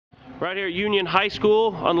Right here at Union High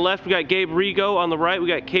School. On the left, we got Gabe Rego. On the right, we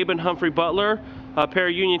got Kaben Humphrey-Buttler, a pair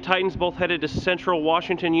of Union Titans, both headed to Central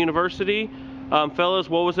Washington University. Fellas,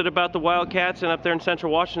 what was it about the Wildcats and up there in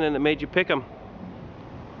Central Washington that made you pick them?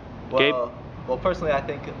 Gabe? Well, personally, I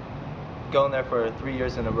think going there for 3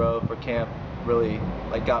 years in a row for camp really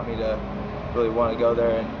got me to really want to go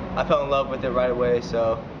there, and I fell in love with it right away.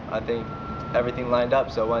 So I think everything lined up.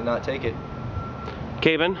 So why not take it?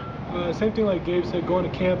 Kaben? Same thing like Gabe said, going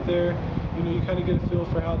to camp there, you kind of get a feel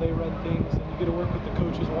for how they run things, and you get to work with the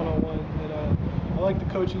coaches one-on-one. And I like the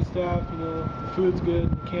coaching staff, the food's good,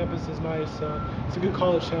 the campus is nice, so it's a good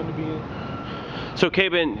college town to be in. So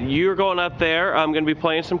Kaben, you're going up there, I'm going to be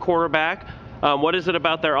playing some quarterback. What is it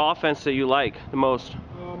about their offense that you like the most?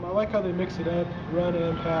 I like how they mix it up, run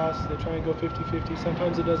and pass. They try and go 50-50.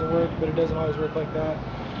 Sometimes it doesn't work, but it doesn't always work like that.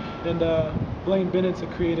 And Blaine Bennett's a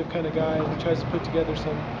creative kind of guy, and he tries to put together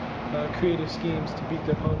some creative schemes to beat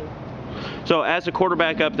the opponent. So as a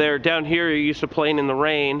quarterback up there, down here you're used to playing in the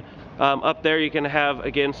rain. Up there you can have,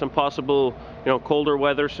 again, some possible colder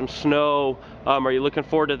weather, some snow. Are you looking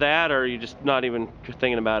forward to that, or are you just not even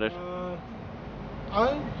thinking about it?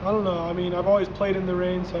 I don't know. I mean, I've always played in the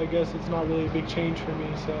rain, so I guess it's not really a big change for me.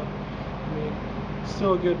 So, I mean, it's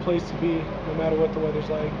still a good place to be, no matter what the weather's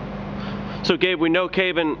like. So, Gabe, we know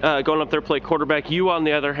Kaben going up there to play quarterback. You, on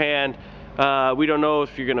the other hand, we don't know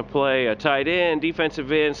if you're going to play a tight end, defensive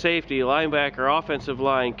end, safety, linebacker, offensive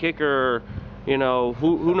line, kicker.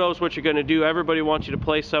 Who knows what you're going to do. Everybody wants you to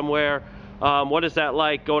play somewhere. What is that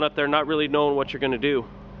like, going up there not really knowing what you're going to do?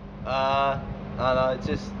 I don't know. It's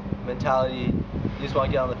just mentality. You just want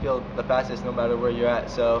to get on the field the fastest no matter where you're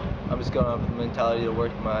at. So I'm just going up with the mentality to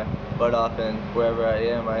work my butt off, and wherever I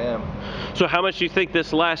am. So how much do you think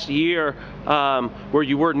this last year, where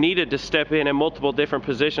you were needed to step in multiple different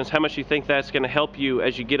positions, how much do you think that's going to help you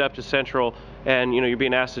as you get up to Central and you're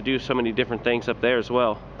being asked to do so many different things up there as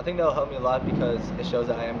well? I think that'll help me a lot because it shows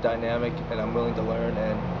that I am dynamic and I'm willing to learn,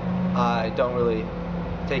 and I don't really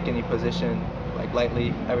take any position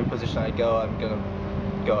lightly. Every position I go, I'm gonna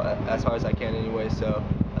go as hard as I can anyway. So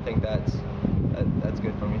I think that's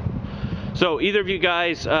good for me. So either of you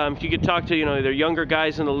guys, if you could talk to either younger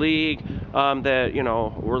guys in the league that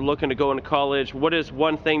were looking to go into college, what is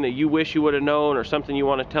one thing that you wish you would have known, or something you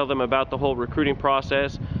want to tell them about the whole recruiting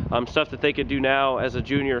process, stuff that they could do now as a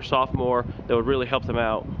junior or sophomore that would really help them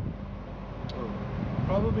out?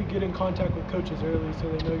 Probably get in contact with coaches early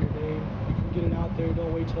so they know your name. You can get it out there.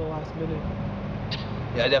 Don't wait till the last minute.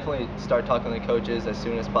 Yeah, I definitely start talking to coaches as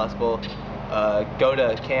soon as possible. Go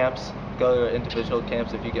to camps, go to individual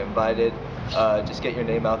camps if you get invited. Just get your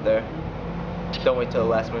name out there. Don't wait till the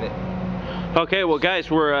last minute. Okay, well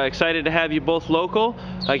guys, we're excited to have you both local.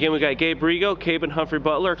 Again, we got Gabe Rego, Kaben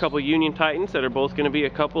Humphrey-Buttler, a couple of Union Titans that are both going to be a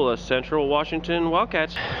couple of Central Washington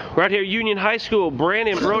Wildcats. We're out here at Union High School.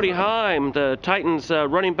 Brandon Brody-Heim, the Titans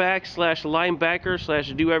running back slash linebacker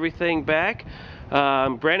slash do everything back.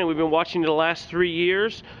 Brandon, we've been watching you the last 3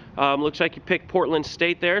 years. Looks like you picked Portland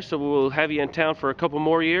State there, so we'll have you in town for a couple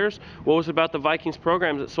more years. What was it about the Vikings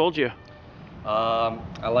programs that sold you?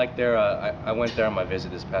 I like I went there on my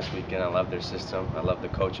visit this past weekend. I love their system. I love the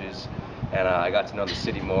coaches, and I got to know the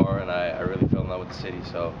city more, and I really fell in love with the city.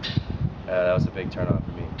 So that was a big turn on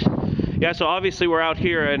for me. Yeah, so obviously we're out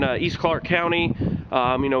here in East Clark County.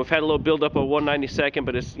 We've had a little buildup of 192nd,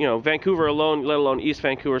 but it's, Vancouver alone, let alone East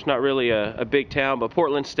Vancouver, is not really a big town. But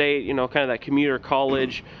Portland State, kind of that commuter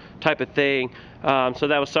college type of thing. So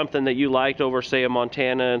that was something that you liked over, say, in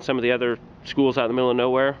Montana and some of the other schools out in the middle of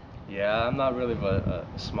nowhere? Yeah, I'm not really a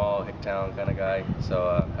small hick town kind of guy,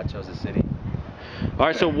 so I chose the city. All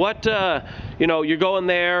right, so what, you're going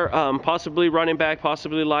there, possibly running back,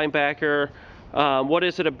 possibly linebacker. What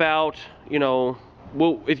is it about,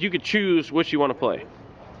 if you could choose which you want to play?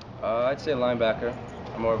 I'd say linebacker.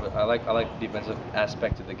 I like the defensive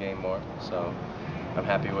aspect of the game more, so I'm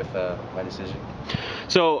happy with my decision.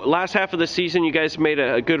 So last half of the season, you guys made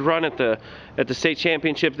a good run at the state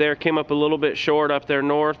championship there. Came up a little bit short up there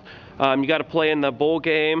north. You got to play in the bowl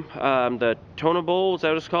game, the Tona Bowl. Is that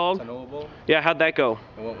what it's called? Tanoa Bowl. Yeah, how'd that go?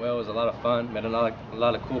 It went well. It was a lot of fun. Met a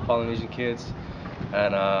lot of cool Polynesian kids,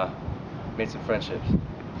 and made some friendships.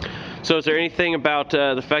 So is there anything about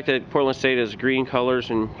the fact that Portland State has green colors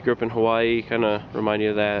and you grew up in Hawaii kind of remind you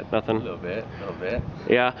of that? Nothing? A little bit.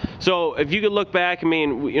 Yeah. So if you could look back,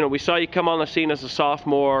 we saw you come on the scene as a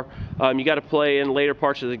sophomore. You got to play in later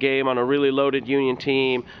parts of the game on a really loaded Union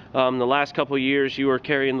team. The last couple of years you were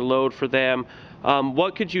carrying the load for them.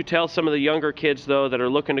 What could you tell some of the younger kids, though, that are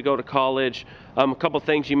looking to go to college? A couple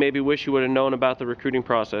things you maybe wish you would have known about the recruiting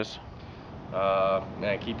process.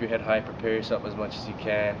 Man, keep your head high, prepare yourself as much as you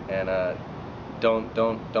can, and don't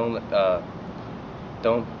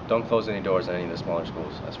close any doors on any of the smaller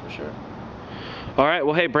schools. That's for sure. All right.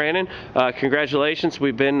 Well, hey, Brandon, congratulations.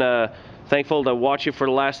 We've been thankful to watch you for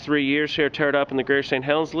the last 3 years here, tear it up in the Greater St.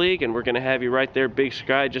 Helens League, and we're going to have you right there, Big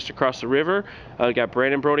Sky, just across the river. We got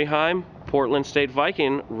Brandon Brody-Heim, Portland State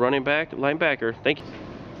Viking, running back, linebacker. Thank you.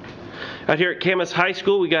 Out here at Camas High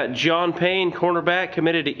School, we got John Payne, cornerback,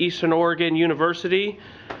 committed to Eastern Oregon University.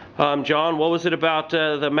 John, what was it about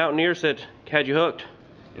the Mountaineers that had you hooked?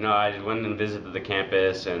 You know, I went and visited the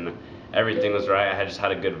campus, and everything was right. I just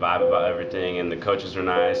had a good vibe about everything, and the coaches were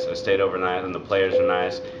nice. I stayed overnight, and the players were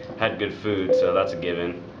nice. Had good food, so that's a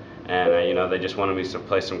given. And you know, they just wanted me to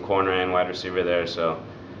play some corner and wide receiver there, so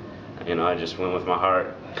you know, I just went with my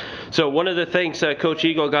heart. So one of the things Coach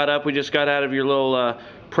Eagle got up, we just got out of your little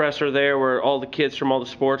presser there, where all the kids from all the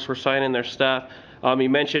sports were signing their stuff. You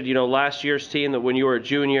mentioned, you know, last year's team, that when you were a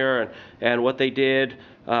junior and what they did.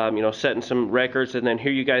 You know, setting some records, and then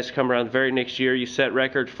here you guys come around the very next year. You set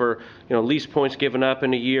records for, you know, least points given up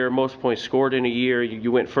in a year, most points scored in a year.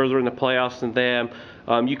 You went further in the playoffs than them.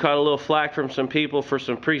 You caught a little flack from some people for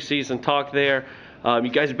some preseason talk there. You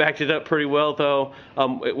guys backed it up pretty well, though.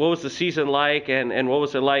 What was the season like, and what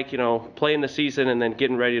was it like, you know, playing the season and then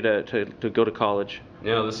getting ready to go to college?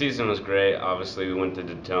 You know, the season was great. Obviously, we went to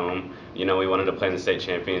the Dome. You know, we wanted to play in the state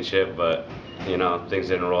championship, but, you know, things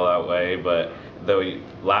didn't roll that way. But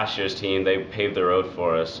last year's team, they paved the road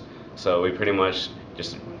for us. So we pretty much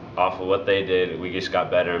just, off of what they did, we just got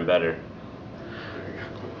better and better.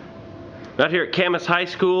 Out here at Camas High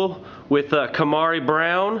School with Kamari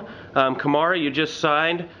Brown. Kamari, you just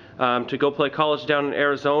signed to go play college down in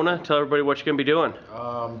Arizona. Tell everybody what you're going to be doing.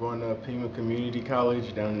 I'm going to Pima Community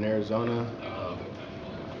College down in Arizona.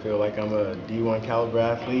 I feel like I'm a D1 caliber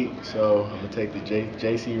athlete, so I'm going to take the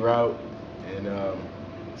JC route and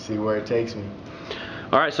see where it takes me.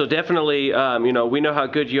 All right, so definitely, you know, we know how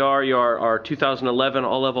good you are. You are our 2011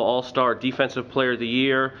 All-Level All-Star Defensive Player of the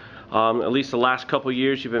Year. At least the last couple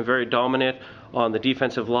years, you've been very dominant on the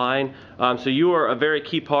defensive line. So you are a very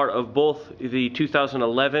key part of both the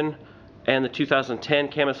 2011 and the 2010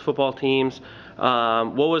 Camas football teams.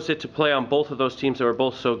 What was it to play on both of those teams that were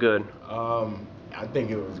both so good? I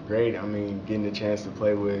think it was great. I mean, getting the chance to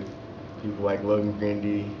play with people like Logan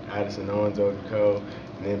Grindy, Addison Owens, Odeco,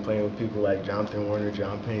 and then playing with people like Jonathan Warner,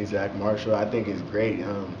 John Payne, Zach Marshall, I think it's great.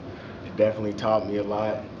 It definitely taught me a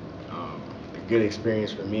lot. A good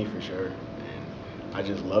experience for me, for sure. And I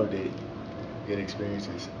just loved it. Good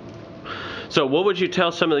experiences. So what would you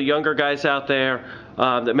tell some of the younger guys out there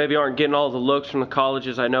that maybe aren't getting all the looks from the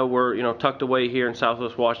colleges? I know we're, you know, tucked away here in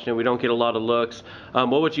Southwest Washington. We don't get a lot of looks.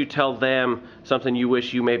 What would you tell them, something you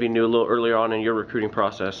wish you maybe knew a little earlier on in your recruiting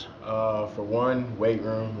process? For one, weight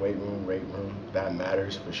room. That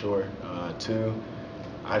matters for sure. Two,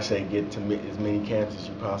 I say get to as many camps as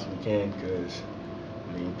you possibly can, because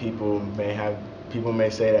I mean, people may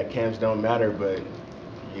say that camps don't matter, but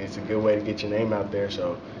it's a good way to get your name out there.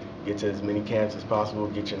 So get to as many camps as possible,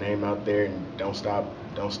 get your name out there, and don't stop.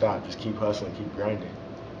 Just keep hustling, keep grinding.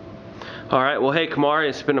 All right. Well, hey, Kamari,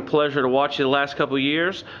 it's been a pleasure to watch you the last couple of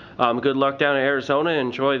years. Good luck down in Arizona.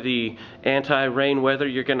 Enjoy the anti-rain weather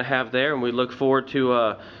you're going to have there, and we look forward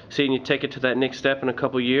to seeing you take it to that next step in a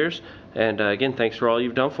couple of years. And again, thanks for all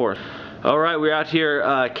you've done for us. All right, we're out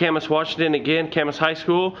here Camas, Washington again, Camas High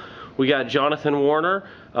School. We got Jonathan Warner,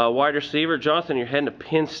 wide receiver. Jonathan, you're heading to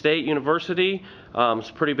Penn State University. It's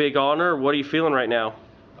a pretty big honor. What are you feeling right now?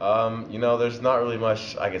 You know, there's not really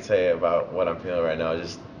much I could say about what I'm feeling right now.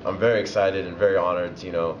 I'm very excited and very honored,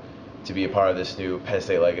 you know, to be a part of this new Penn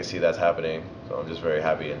State legacy that's happening. So I'm just very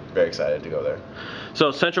happy and very excited to go there. So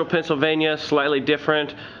Central Pennsylvania, slightly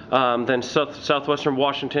different than Southwestern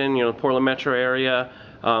Washington, you know, Portland metro area.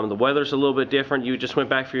 The weather's a little bit different. You just went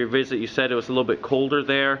back for your visit. You said it was a little bit colder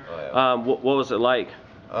there. Oh, yeah. What was it like?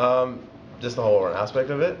 Just the whole aspect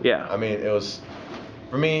of it. Yeah. I mean, it was,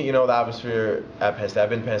 for me, you know, the atmosphere at Penn State. I've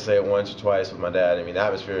been to Penn State once or twice with my dad. I mean, the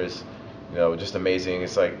atmosphere is, you know, just amazing.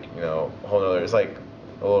 It's like, you know, a whole nother, it's like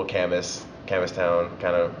a little Camas town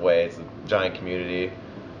kind of way. It's a giant community.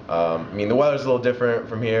 I mean, the weather's a little different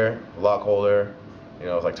from here, a lot colder. You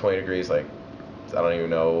know, it's like 20 degrees, like, I don't even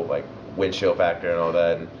know, like, wind chill factor and all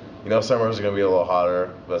that. And, you know, summers are going to be a little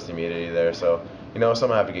hotter, less humidity there. So, you know,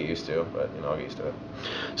 something I have to get used to, but, you know, I'll get used to it.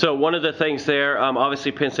 So one of the things there,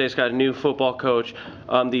 obviously Penn State's got a new football coach,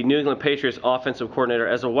 the New England Patriots offensive coordinator.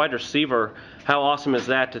 As a wide receiver, how awesome is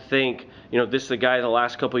that to think, you know, this is the guy the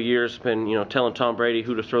last couple of years been, you know, telling Tom Brady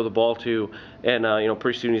who to throw the ball to, and, you know,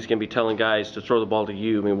 pretty soon he's going to be telling guys to throw the ball to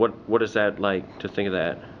you. I mean, what is that like to think of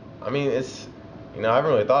that? I mean, it's, you know, I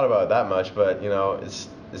haven't really thought about it that much, but, you know, it's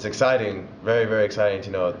exciting, very, very exciting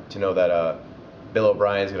to know that, Bill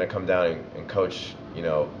O'Brien's going to come down and coach, you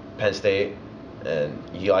know, Penn State, and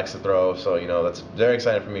he likes to throw. So, you know, that's very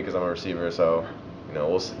exciting for me because I'm a receiver. So, you know,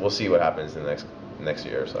 we'll see what happens in the next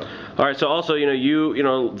year or so. All right. So also, you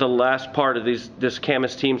know, the last part of this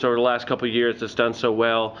Camas teams over the last couple of years that's done so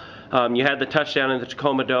well. You had the touchdown in the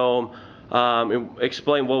Tacoma Dome.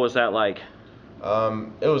 Explain, what was that like?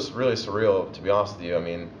 It was really surreal, to be honest with you. I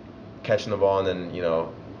mean, catching the ball and then, you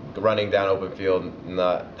know, running down open field,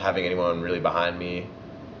 not having anyone really behind me.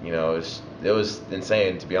 You know, it was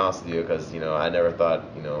insane, to be honest with you, because, you know, I never thought,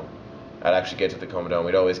 you know, I'd actually get to the Tacoma Dome.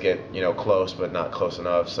 We'd always get, you know, close, but not close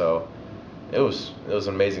enough. So it was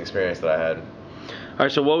an amazing experience that I had. All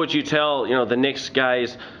right. So what would you tell, you know, the Knicks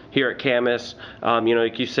guys here at Camas? You know,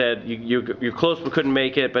 like you said, you're close but couldn't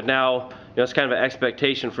make it, but now, you know, it's kind of an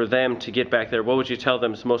expectation for them to get back there. What would you tell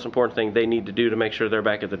them is the most important thing they need to do to make sure they're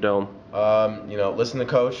back at the Dome? You know, listen to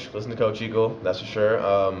Coach Eagle, that's for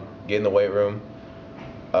sure. Get in the weight room.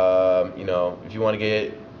 You know, if you want to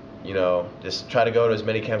get, you know, just try to go to as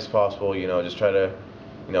many camps as possible. You know, just try to,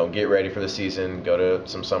 you know, get ready for the season. Go to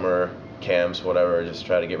some summer camps, whatever. Just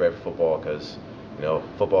try to get ready for football because, you know,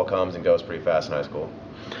 football comes and goes pretty fast in high school.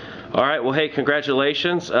 All right. Well, hey,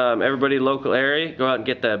 congratulations, everybody local area. Go out and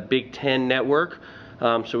get the Big Ten Network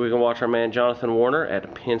so we can watch our man Jonathan Warner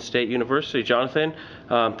at Penn State University. Jonathan,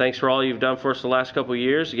 thanks for all you've done for us the last couple of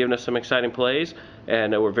years, giving us some exciting plays,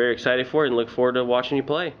 and we're very excited for it and look forward to watching you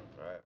play.